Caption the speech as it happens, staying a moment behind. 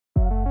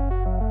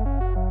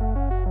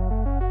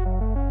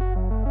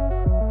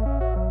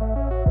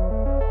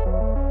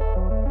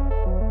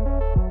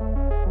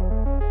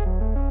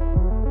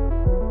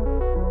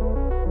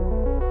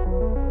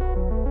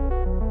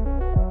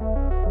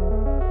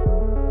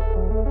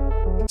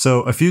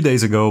So a few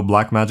days ago,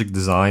 Blackmagic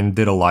Design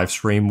did a live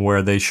stream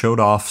where they showed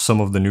off some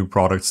of the new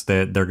products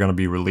that they're going to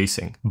be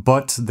releasing.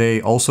 But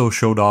they also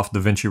showed off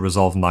DaVinci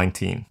Resolve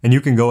 19. And you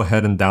can go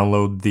ahead and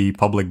download the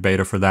public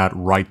beta for that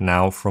right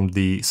now from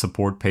the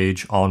support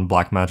page on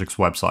Blackmagic's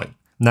website.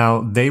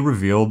 Now, they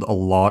revealed a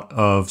lot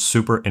of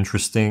super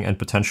interesting and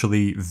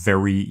potentially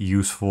very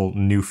useful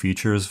new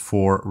features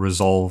for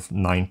Resolve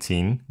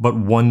 19, but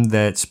one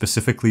that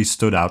specifically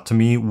stood out to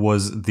me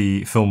was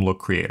the film look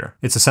creator.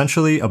 It's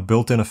essentially a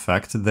built-in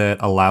effect that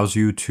allows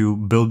you to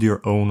build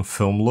your own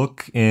film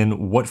look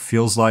in what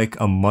feels like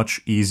a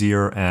much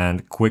easier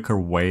and quicker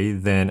way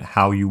than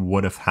how you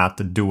would have had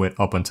to do it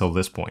up until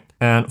this point.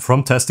 And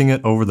from testing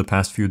it over the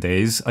past few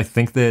days, I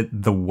think that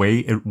the way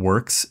it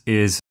works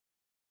is...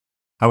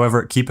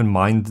 However, keep in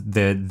mind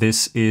that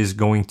this is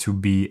going to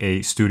be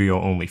a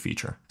studio-only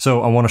feature.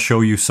 So I want to show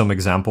you some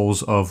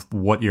examples of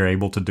what you're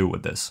able to do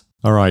with this.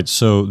 Alright,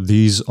 so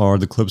these are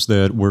the clips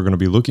that we're going to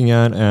be looking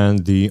at,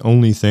 and the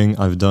only thing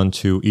I've done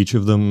to each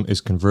of them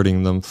is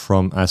converting them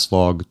from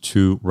S-Log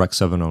to Rec.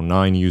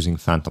 709 using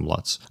Phantom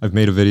LUTs. I've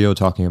made a video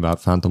talking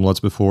about Phantom LUTs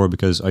before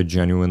because I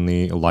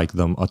genuinely like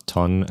them a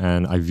ton,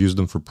 and I've used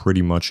them for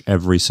pretty much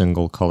every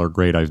single color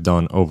grade I've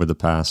done over the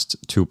past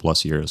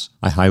 2+ years.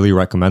 I highly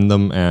recommend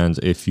them, and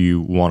if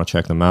you want to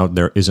check them out,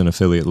 there is an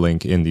affiliate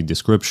link in the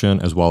description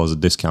as well as a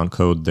discount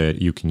code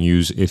that you can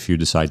use if you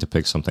decide to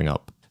pick something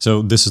up.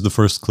 So this is the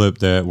first clip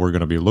that we're going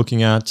to be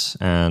looking at,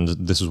 and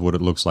this is what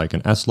it looks like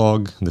in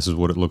S-Log. This is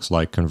what it looks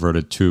like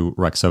converted to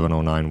Rec.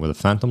 709 with a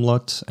Phantom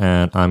LUT,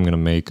 and I'm going to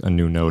make a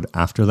new node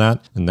after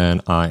that, and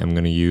then I am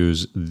going to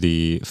use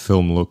the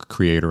film look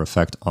creator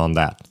effect on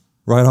that.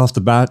 Right off the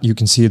bat, you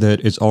can see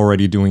that it's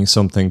already doing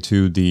something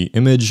to the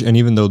image, and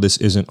even though this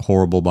isn't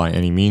horrible by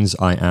any means,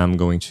 I am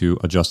going to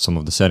adjust some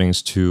of the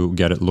settings to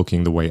get it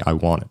looking the way I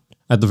want it.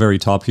 At the very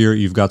top here,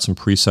 you've got some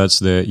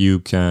presets that you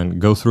can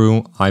go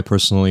through. I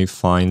personally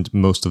find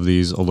most of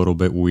these a little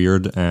bit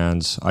weird,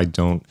 and I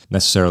don't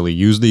necessarily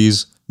use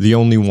these. The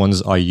only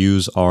ones I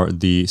use are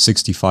the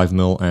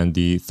 65mm and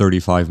the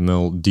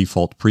 35mm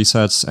default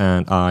presets,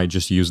 and I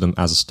just use them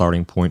as a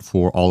starting point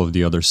for all of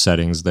the other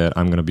settings that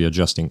I'm going to be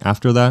adjusting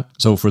after that.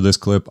 So for this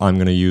clip, I'm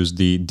going to use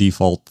the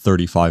default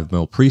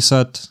 35mm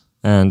preset,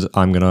 and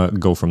I'm going to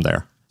go from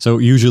there. So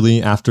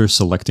usually after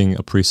selecting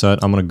a preset,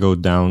 I'm going to go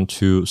down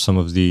to some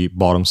of the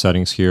bottom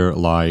settings here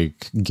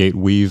like gate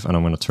weave, and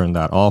I'm going to turn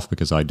that off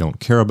because I don't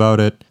care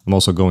about it. I'm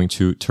also going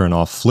to turn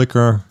off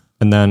flicker,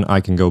 and then I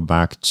can go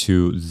back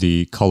to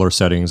the color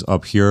settings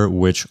up here,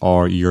 which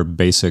are your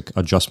basic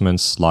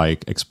adjustments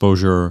like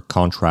exposure,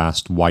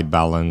 contrast, white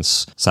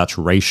balance,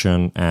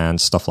 saturation,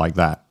 and stuff like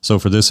that. So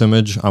for this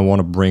image, I want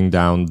to bring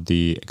down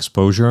the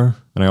exposure,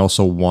 and I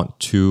also want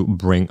to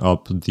bring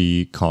up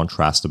the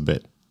contrast a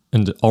bit.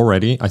 And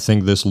already, I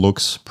think this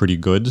looks pretty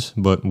good,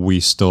 but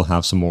we still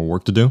have some more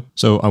work to do.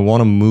 So I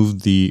want to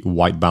move the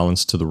white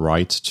balance to the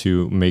right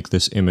to make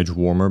this image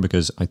warmer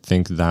because I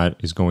think that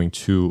is going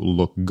to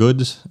look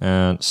good,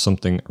 and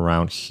something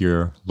around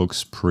here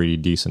looks pretty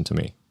decent to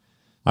me.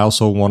 I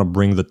also want to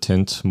bring the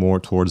tint more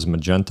towards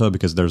magenta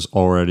because there's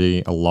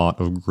already a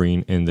lot of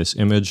green in this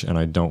image and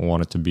I don't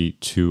want it to be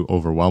too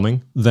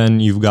overwhelming.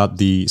 Then you've got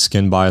the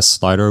skin bias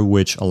slider,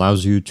 which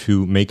allows you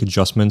to make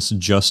adjustments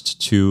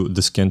just to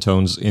the skin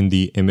tones in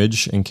the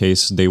image in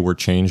case they were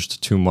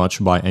changed too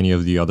much by any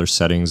of the other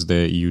settings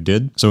that you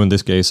did. So in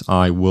this case,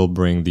 I will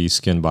bring the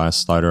skin bias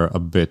slider a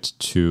bit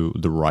to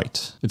the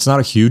right. It's not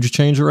a huge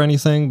change or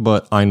anything,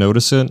 but I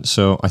notice it,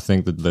 so I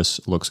think that this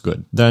looks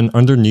good. Then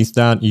underneath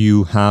that,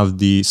 you have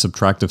the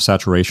subtractive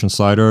saturation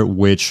slider,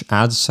 which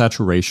adds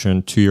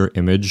saturation to your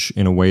image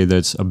in a way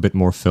that's a bit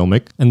more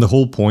filmic. And the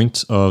whole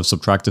point of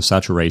subtractive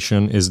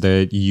saturation is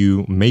that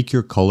you make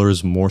your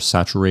colors more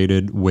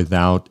saturated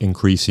without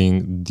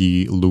increasing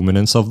the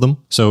luminance of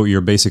them. So you're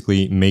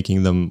basically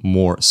making them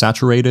more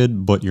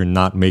saturated, but you're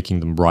not making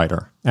them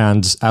brighter.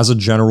 And as a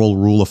general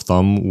rule of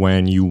thumb,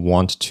 when you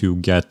want to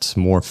get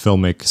more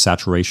filmic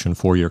saturation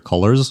for your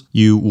colors,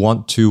 you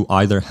want to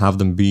either have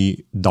them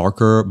be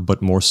darker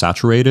but more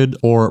saturated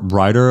or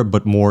brighter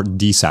but more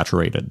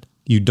desaturated.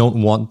 You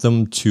don't want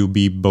them to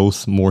be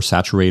both more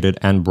saturated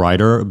and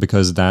brighter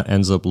because that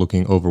ends up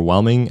looking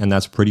overwhelming, and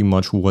that's pretty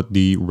much what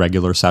the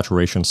regular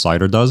saturation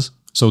slider does.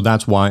 So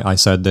that's why I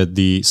said that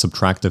the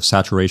subtractive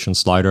saturation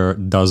slider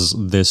does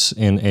this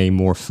in a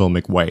more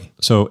filmic way.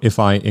 So if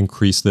I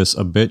increase this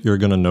a bit, you're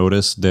going to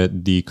notice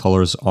that the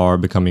colors are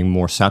becoming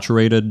more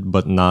saturated,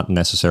 but not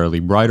necessarily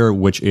brighter,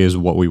 which is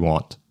what we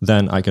want.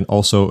 Then I can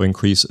also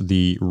increase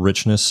the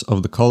richness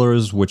of the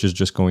colors, which is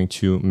just going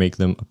to make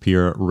them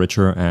appear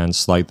richer and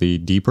slightly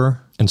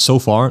deeper. And so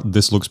far,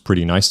 this looks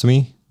pretty nice to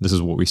me. This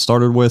is what we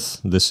started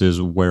with. This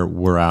is where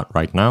we're at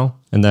right now.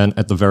 And then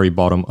at the very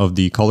bottom of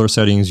the color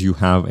settings, you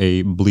have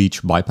a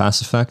bleach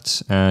bypass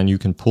effect, and you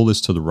can pull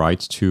this to the right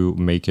to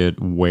make it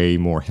way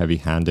more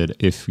heavy-handed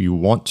if you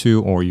want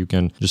to, or you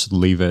can just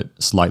leave it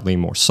slightly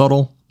more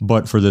subtle.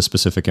 but for this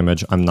specific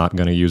image, I'm not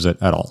going to use it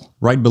at all.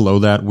 Right below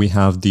that, we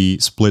have the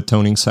split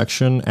toning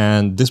section,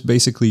 and this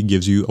basically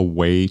gives you a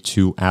way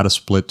to add a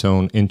split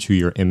tone into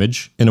your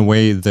image in a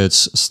way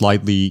that's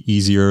slightly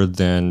easier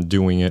than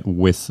doing it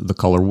with the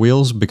color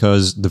wheels,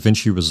 because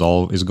DaVinci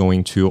Resolve is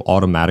going to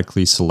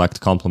automatically select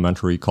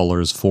complementary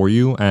colors for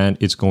you, and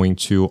it's going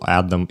to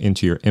add them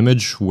into your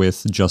image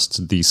with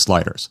just these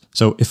sliders.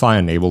 So if I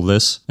enable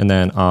this and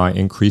then I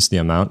increase the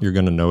amount, you're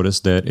going to notice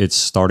that it's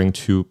starting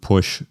to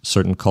push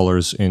certain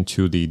colors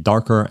into the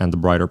darker and the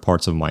brighter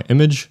parts of my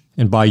image.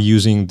 And by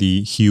using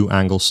the hue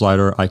angle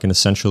slider, I can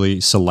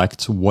essentially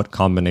select what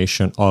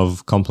combination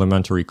of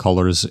complementary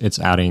colors it's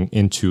adding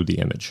into the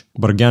image.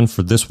 But again,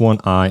 for this one,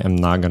 I am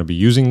not going to be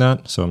using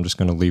that, so I'm just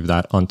going to leave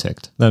that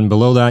unticked. Then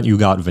below that, you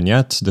got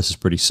vignette. This is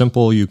pretty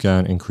simple. You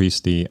can increase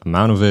the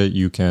amount of it.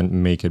 You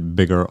can make it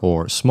bigger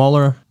or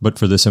smaller. But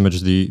for this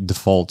image, the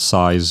default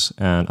size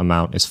and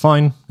amount is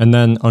fine. And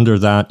then under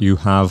that, you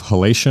have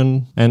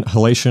halation. And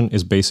halation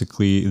is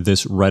basically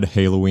this red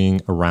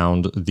haloing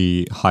around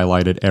the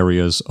highlighted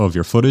areas of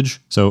your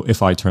footage. So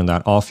if I turn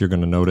that off, you're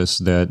going to notice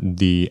that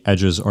the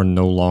edges are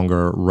no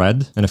longer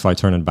red. And if I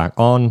turn it back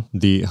on,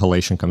 the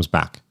halation comes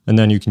back. And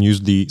then you can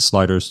use the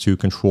sliders to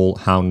control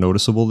how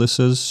noticeable this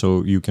is.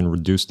 So you can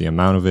reduce the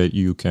amount of it,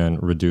 you can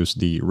reduce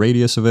the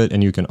radius of it,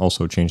 and you can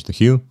also change the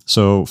hue.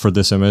 So for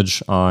this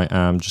image, I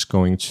am just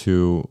going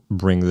to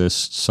bring this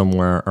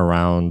somewhere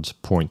around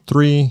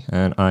 0.3,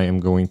 and I am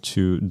going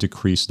to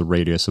decrease the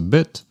radius a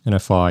bit. And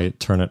if I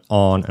turn it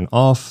on and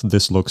off,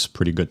 this looks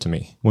pretty good to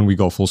me. When we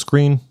go full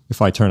screen,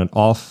 if I turn it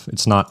off,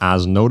 it's not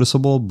as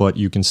noticeable, but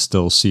you can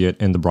still see it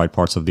in the bright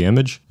parts of the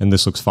image, and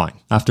this looks fine.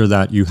 After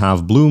that, you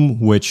have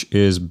bloom, which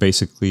is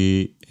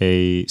basically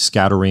a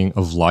scattering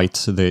of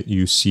light that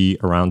you see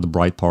around the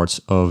bright parts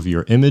of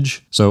your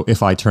image. So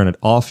if I turn it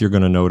off, you're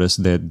going to notice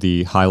that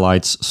the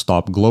highlights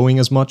stop glowing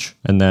as much.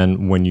 And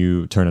then when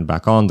you turn it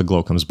back on, the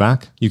glow comes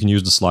back. You can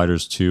use the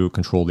sliders to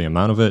control the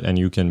amount of it, and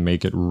you can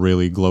make it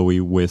really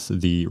glowy with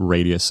the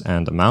radius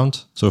and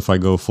amount. So if I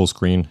go full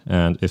screen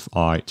and if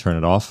I turn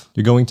it off,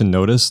 you're going to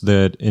notice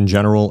that in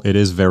general, it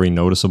is very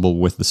noticeable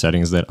with the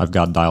settings that I've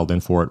got dialed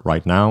in for it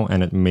right now,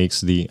 and it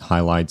makes the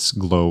highlights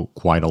glow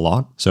quite a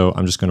lot. So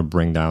I'm just going to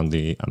bring down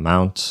the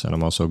amount, and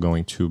I'm also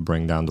going to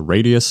bring down the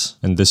radius,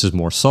 and this is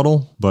more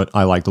subtle, but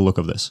I like the look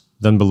of this.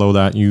 Then below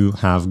that, you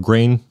have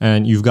grain,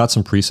 and you've got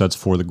some presets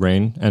for the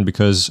grain. And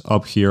because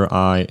up here,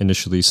 I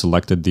initially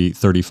selected the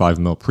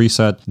 35mm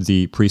preset,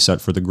 the preset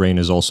for the grain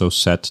is also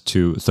set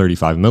to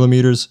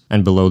 35mm.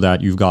 And below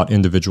that, you've got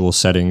individual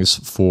settings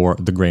for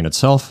the grain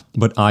itself.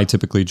 But I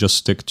typically just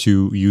stick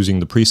to using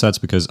the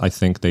presets because I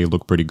think they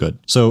look pretty good.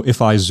 So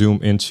if I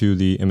zoom into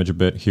the image a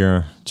bit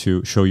here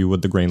to show you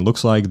what the grain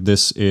looks like,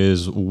 this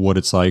is what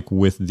it's like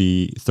with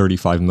the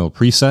 35mm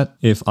preset.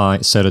 If I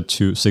set it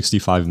to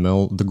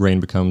 65mm, the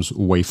grain becomes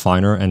way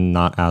finer and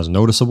not as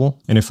noticeable.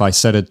 And if I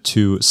set it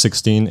to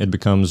 16, it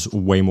becomes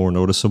way more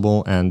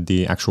noticeable and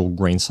the actual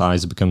grain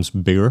size becomes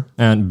bigger.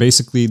 And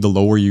basically, the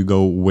lower you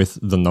go with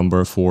the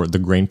number for the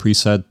grain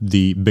preset,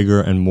 the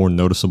bigger and more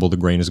noticeable the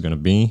grain is going to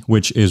be,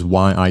 which is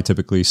why I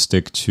typically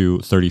stick to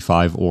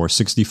 35 or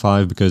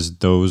 65, because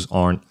those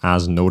aren't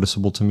as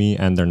noticeable to me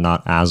and they're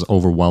not as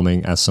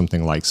overwhelming as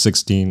something like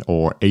 16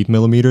 or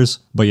 8mm.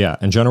 But yeah,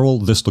 in general,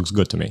 this looks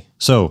good to me.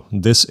 So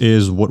this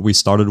is what we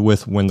started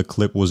with when the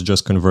clip was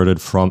just converted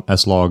from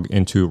S-Log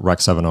into Rec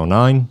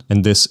 709,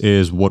 and this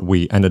is what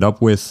we ended up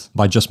with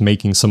by just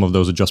making some of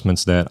those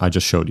adjustments that I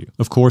just showed you.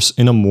 Of course,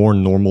 in a more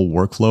normal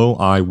workflow,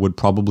 I would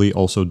probably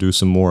also do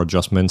some more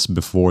adjustments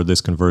before this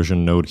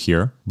conversion node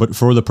here. But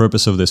for the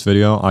purpose of this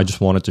video, I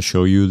just wanted to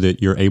show you that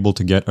you're able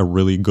to get a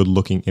really good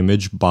looking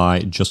image by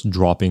just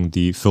dropping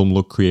the film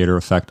look creator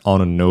effect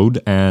on a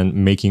node and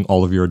making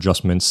all of your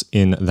adjustments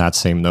in that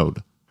same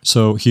node.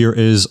 So here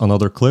is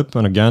another clip,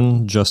 and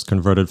again, just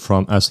converted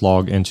from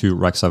S-Log into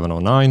Rec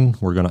 709.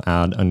 We're going to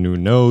add a new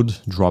node,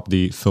 drop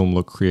the film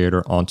look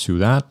creator onto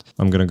that.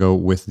 I'm going to go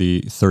with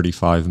the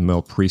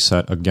 35mm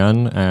preset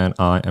again, and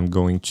I am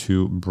going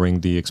to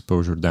bring the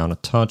exposure down a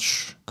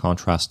touch,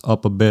 contrast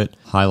up a bit,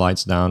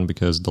 highlights down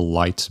because the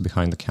light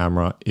behind the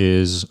camera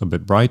is a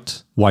bit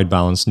bright. White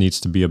balance needs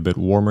to be a bit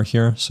warmer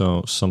here,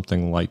 so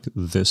something like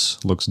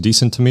this looks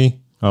decent to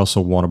me. I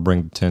also want to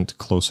bring the tint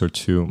closer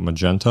to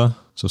magenta.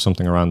 So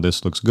something around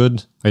this looks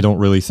good. I don't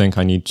really think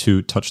I need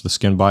to touch the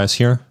skin bias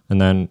here.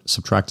 And then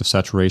subtractive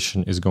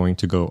saturation is going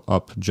to go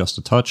up just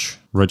a touch,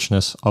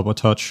 richness up a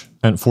touch.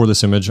 And for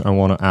this image, I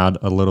want to add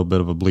a little bit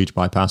of a bleach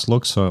bypass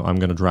look. So I'm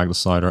going to drag the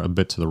slider a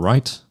bit to the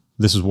right.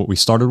 This is what we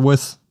started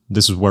with.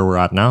 This is where we're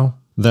at now.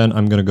 Then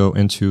I'm going to go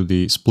into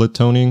the split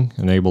toning,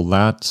 enable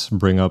that,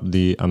 bring up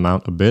the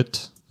amount a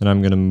bit. And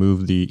I'm going to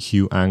move the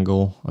hue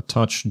angle a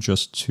touch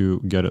just to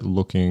get it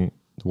looking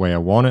the way I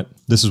want it.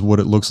 This is what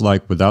it looks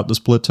like without the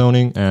split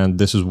toning, and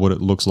this is what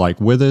it looks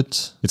like with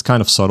it. It's kind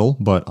of subtle,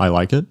 but I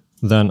like it.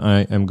 Then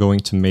I am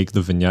going to make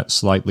the vignette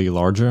slightly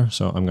larger.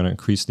 So I'm going to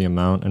increase the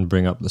amount and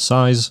bring up the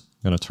size.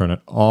 I'm going to turn it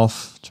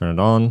off, turn it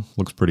on.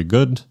 Looks pretty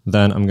good.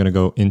 Then I'm going to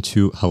go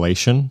into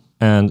halation.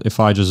 And if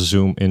I just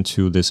zoom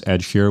into this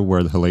edge here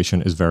where the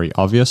halation is very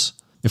obvious,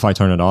 If I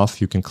turn it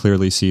off, you can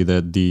clearly see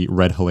that the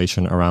red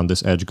halation around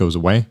this edge goes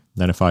away.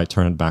 Then if I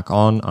turn it back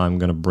on, I'm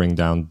going to bring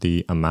down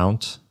the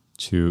amount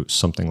to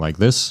something like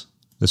this.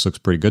 This looks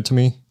pretty good to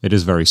me. It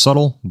is very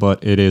subtle,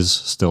 but it is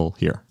still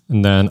here.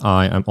 And then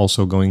I am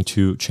also going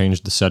to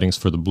change the settings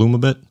for the bloom a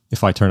bit.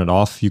 If I turn it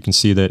off, you can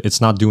see that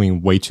it's not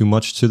doing way too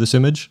much to this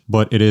image,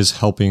 but it is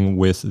helping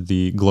with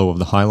the glow of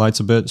the highlights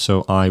a bit.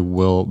 So I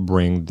will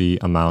bring the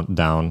amount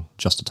down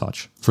just a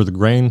touch. For the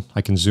grain,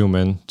 I can zoom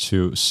in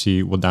to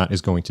see what that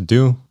is going to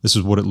do. This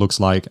is what it looks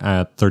like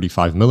at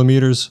 35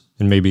 millimeters.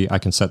 And maybe I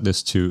can set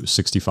this to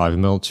 65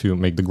 mil to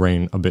make the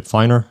grain a bit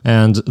finer.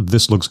 And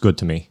this looks good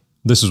to me.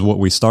 This is what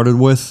we started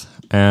with,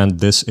 and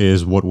this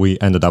is what we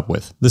ended up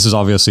with. This is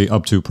obviously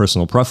up to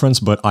personal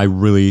preference, but I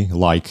really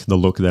like the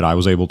look that I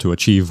was able to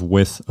achieve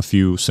with a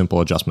few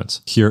simple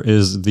adjustments. Here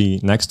is the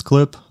next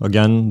clip.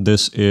 Again,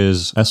 this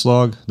is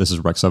S-Log. This is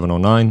Rec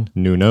 709,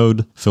 new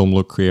node, film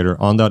look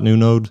creator on that new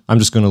node. I'm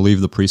just going to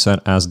leave the preset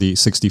as the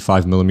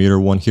 65 millimeter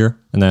one here.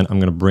 And then I'm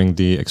going to bring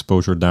the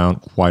exposure down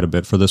quite a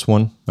bit for this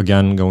one.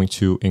 Again, going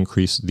to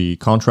increase the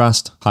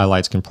contrast.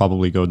 Highlights can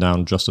probably go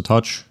down just a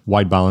touch.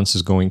 White balance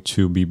is going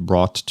to be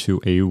brought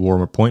to a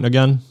warmer point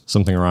again.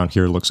 Something around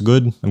here looks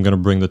good. I'm going to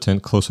bring the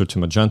tint closer to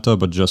magenta,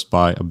 but just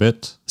by a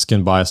bit.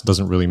 Skin bias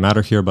doesn't really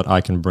matter here, but I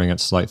can bring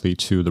it slightly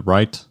to the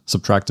right.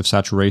 Subtractive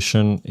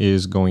saturation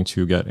is going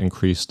to get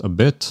increased a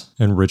bit,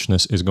 and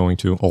richness is going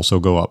to also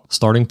go up.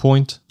 Starting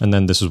point, and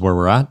then this is where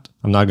we're at.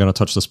 I'm not going to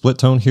touch the split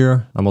tone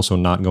here. I'm also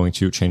not going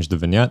to change the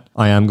vignette.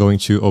 I am going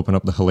to open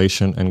up the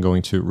halation and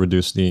going to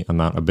reduce the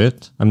amount a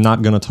bit. I'm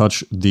not going to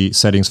touch the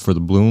settings for the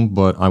bloom,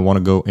 but I want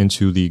to go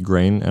into the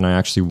grain and I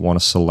actually want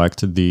to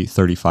select the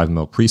 35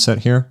 mil preset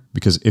here.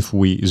 Because if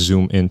we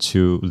zoom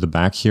into the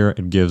back here,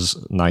 it gives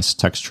nice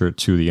texture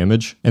to the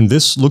image. And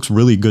this looks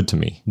really good to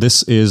me.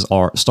 This is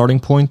our starting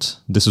point.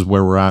 This is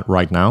where we're at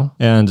right now.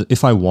 And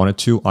if I wanted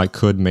to, I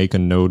could make a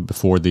node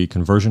before the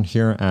conversion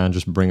here and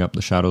just bring up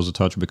the shadows a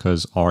touch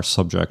because our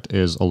subject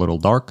is a little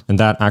dark. And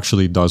that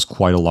actually does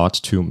quite a lot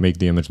to make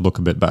the image look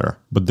a bit better.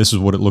 But this is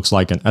what it looks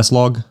like in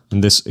S-Log.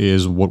 And this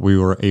is what we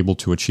were able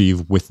to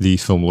achieve with the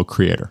film look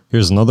creator.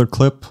 Here's another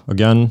clip.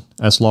 Again,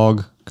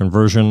 S-Log.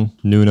 Conversion,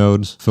 new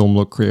node, film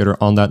look creator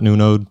on that new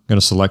node. I'm going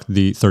to select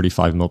the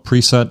 35 mil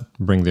preset,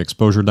 bring the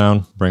exposure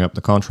down, bring up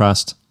the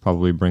contrast,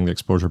 probably bring the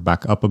exposure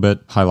back up a bit,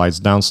 highlights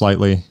down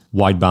slightly.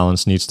 White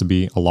balance needs to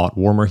be a lot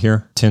warmer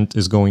here. Tint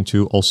is going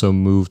to also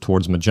move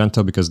towards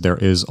magenta because there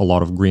is a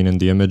lot of green in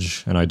the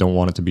image and I don't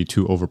want it to be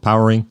too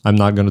overpowering. I'm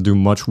not going to do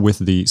much with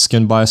the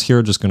skin bias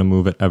here, just going to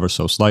move it ever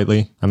so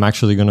slightly. I'm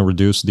actually going to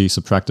reduce the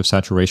subtractive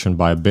saturation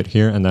by a bit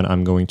here and then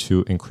I'm going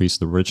to increase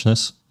the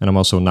richness. And I'm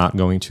also not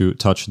going to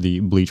touch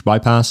the bleach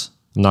bypass.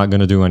 I'm not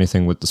going to do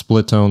anything with the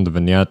split tone, the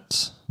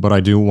vignette, but I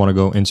do want to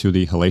go into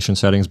the halation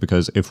settings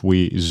because if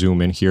we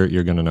zoom in here,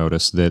 you're going to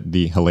notice that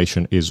the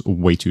halation is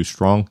way too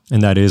strong.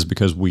 And that is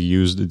because we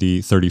used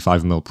the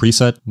 35 mil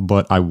preset,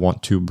 but I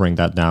want to bring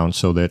that down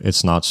so that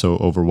it's not so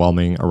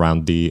overwhelming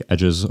around the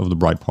edges of the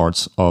bright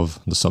parts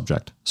of the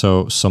subject.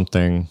 So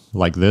something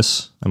like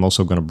this. I'm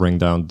also going to bring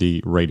down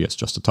the radius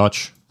just a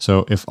touch.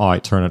 So if I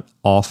turn it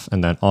off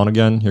and then on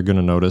again, you're going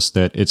to notice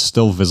that it's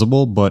still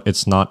visible, but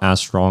it's not as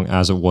strong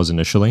as it was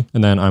initially.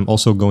 And then I'm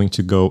also going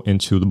to go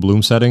into the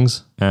bloom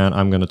settings and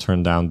I'm going to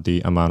turn down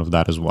the amount of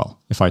that as well.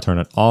 If I turn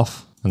it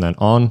off and then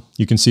on,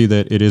 you can see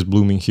that it is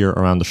blooming here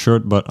around the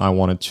shirt, but I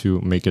wanted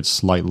to make it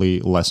slightly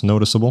less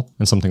noticeable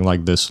and something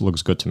like this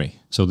looks good to me.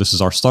 So this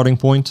is our starting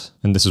point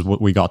and this is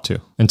what we got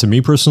to. And to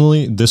me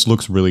personally, this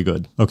looks really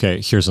good.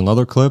 Okay, here's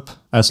another clip.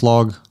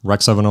 S-Log,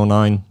 Rec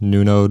 709,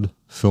 new node,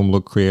 film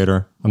look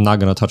creator. I'm not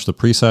going to touch the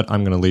preset.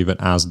 I'm going to leave it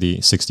as the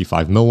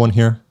 65 mil one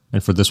here.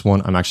 And for this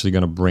one, I'm actually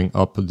going to bring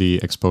up the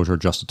exposure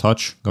just a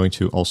touch. Going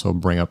to also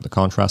bring up the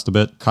contrast a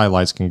bit.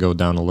 Highlights can go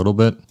down a little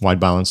bit.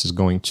 White balance is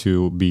going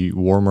to be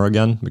warmer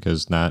again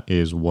because that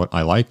is what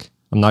I like.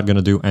 I'm not going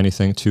to do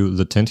anything to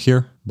the tint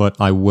here, but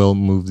I will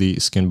move the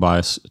skin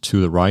bias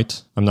to the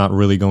right. I'm not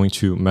really going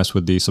to mess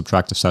with the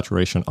subtractive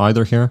saturation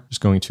either here.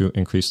 Just going to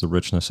increase the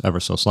richness ever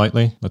so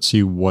slightly. Let's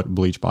see what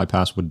bleach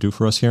bypass would do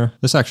for us here.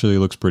 This actually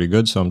looks pretty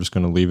good, so I'm just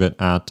going to leave it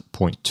at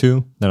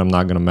 0.2. Then I'm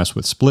not going to mess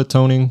with split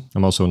toning.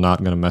 I'm also not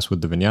going to mess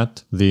with the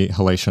vignette. The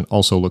halation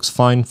also looks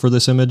fine for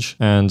this image,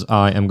 and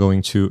I am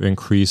going to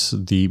increase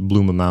the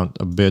bloom amount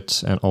a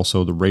bit and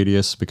also the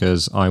radius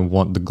because I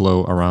want the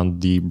glow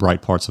around the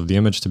bright parts of the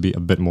image to be a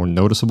bit more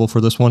noticeable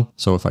for this one.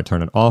 So if I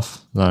turn it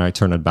off, then I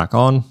turn it back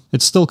on.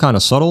 It's still kind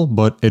of subtle,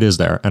 but it is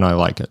there and I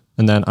like it.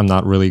 And then I'm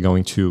not really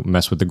going to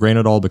mess with the grain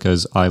at all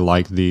because I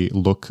like the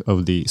look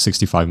of the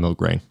 65 mil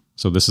grain.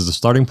 So this is the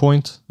starting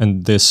point,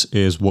 and this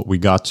is what we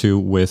got to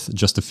with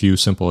just a few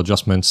simple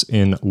adjustments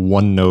in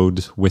one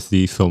node with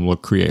the film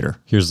look creator.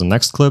 Here's the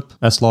next clip,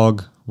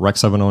 S-Log, Rec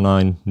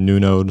 709, new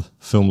node,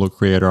 film look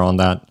creator on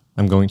that.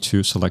 I'm going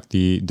to select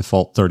the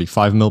default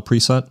 35mm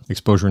preset.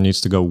 Exposure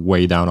needs to go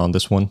way down on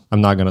this one.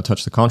 I'm not going to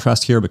touch the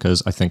contrast here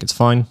because I think it's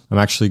fine. I'm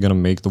actually going to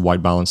make the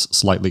white balance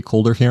slightly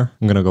colder here.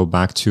 I'm going to go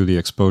back to the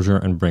exposure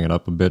and bring it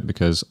up a bit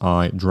because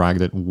I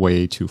dragged it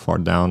way too far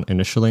down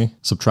initially.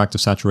 Subtractive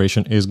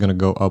saturation is going to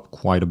go up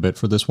quite a bit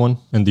for this one,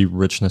 and the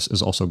richness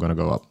is also going to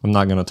go up. I'm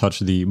not going to touch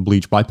the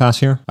bleach bypass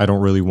here. I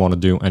don't really want to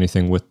do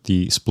anything with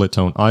the split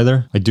tone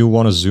either. I do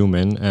want to zoom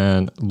in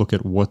and look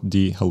at what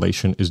the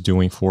halation is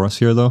doing for us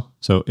here though.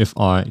 So if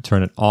I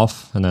turn it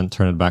off and then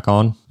turn it back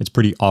on, it's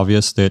pretty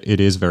obvious that it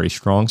is very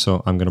strong.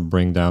 So I'm going to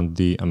bring down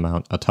the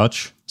amount a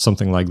touch.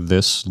 Something like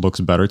this looks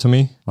better to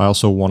me. I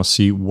also want to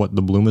see what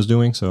the bloom is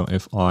doing. So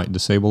if I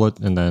disable it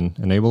and then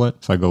enable it,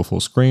 if I go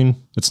full screen,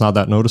 it's not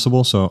that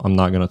noticeable. So I'm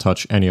not going to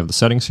touch any of the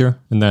settings here.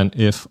 And then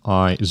if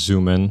I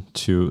zoom in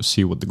to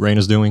see what the grain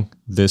is doing,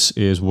 this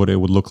is what it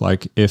would look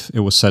like if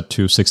it was set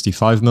to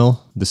 65mm.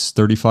 This is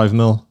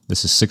 35mm.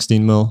 This is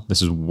 16mm.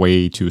 This is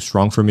way too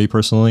strong for me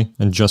personally.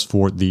 And just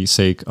for the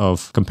sake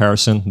of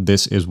comparison,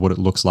 this is what it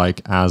looks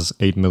like as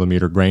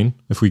 8mm grain.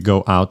 If we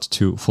go out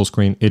to full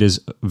screen, it is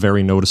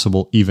very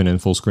noticeable even in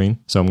full screen.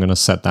 So I'm going to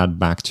set that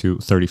back to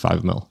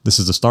 35mm. This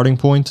is the starting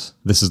point.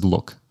 This is the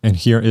look. And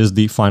here is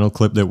the final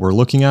clip that we're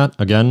looking at.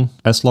 Again,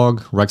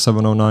 S-Log, Rec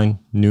 709,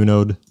 new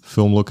node,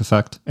 film look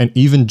effect. And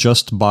even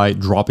just by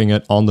dropping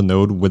it on the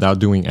node without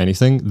doing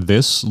anything,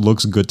 this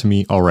looks good to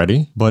me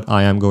already. But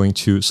I am going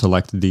to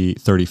select the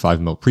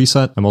 35mm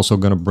preset. I'm also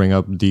going to bring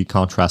up the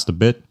contrast a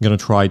bit. I'm going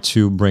to try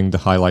to bring the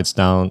highlights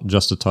down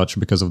just a touch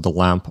because of the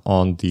lamp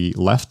on the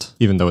left,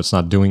 even though it's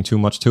not doing too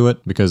much to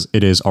it because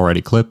it is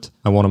already clipped.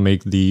 I want to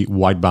make the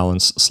white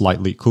balance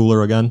slightly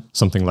cooler again.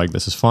 Something like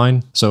this is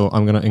fine. So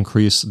I'm going to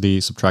increase the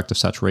subtractive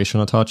saturation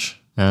a touch.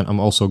 And I'm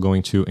also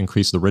going to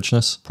increase the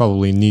richness.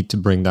 Probably need to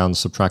bring down the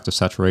subtractive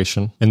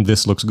saturation. And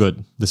this looks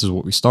good. This is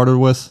what we started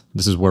with.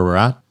 This is where we're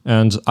at.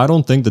 And I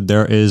don't think that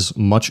there is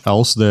much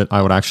else that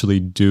I would actually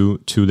do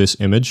to this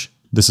image.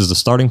 This is the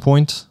starting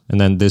point, and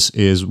then this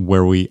is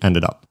where we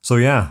ended up. So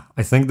yeah,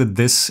 I think that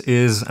this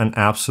is an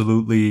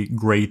absolutely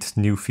great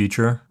new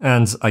feature,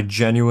 and I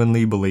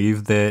genuinely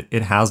believe that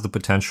it has the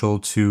potential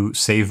to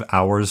save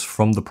hours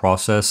from the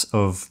process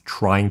of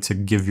trying to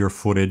give your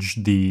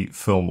footage the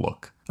film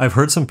look. I've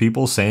heard some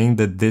people saying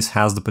that this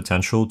has the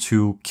potential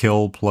to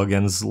kill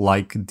plugins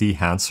like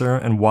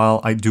Dehancer, and while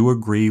I do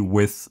agree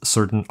with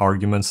certain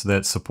arguments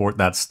that support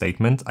that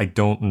statement, I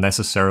don't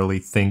necessarily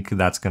think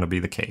that's going to be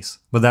the case.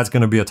 But that's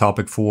going to be a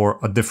topic for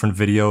a different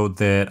video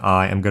that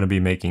I am going to be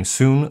making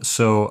soon,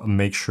 so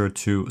make sure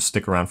to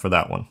stick around for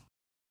that one.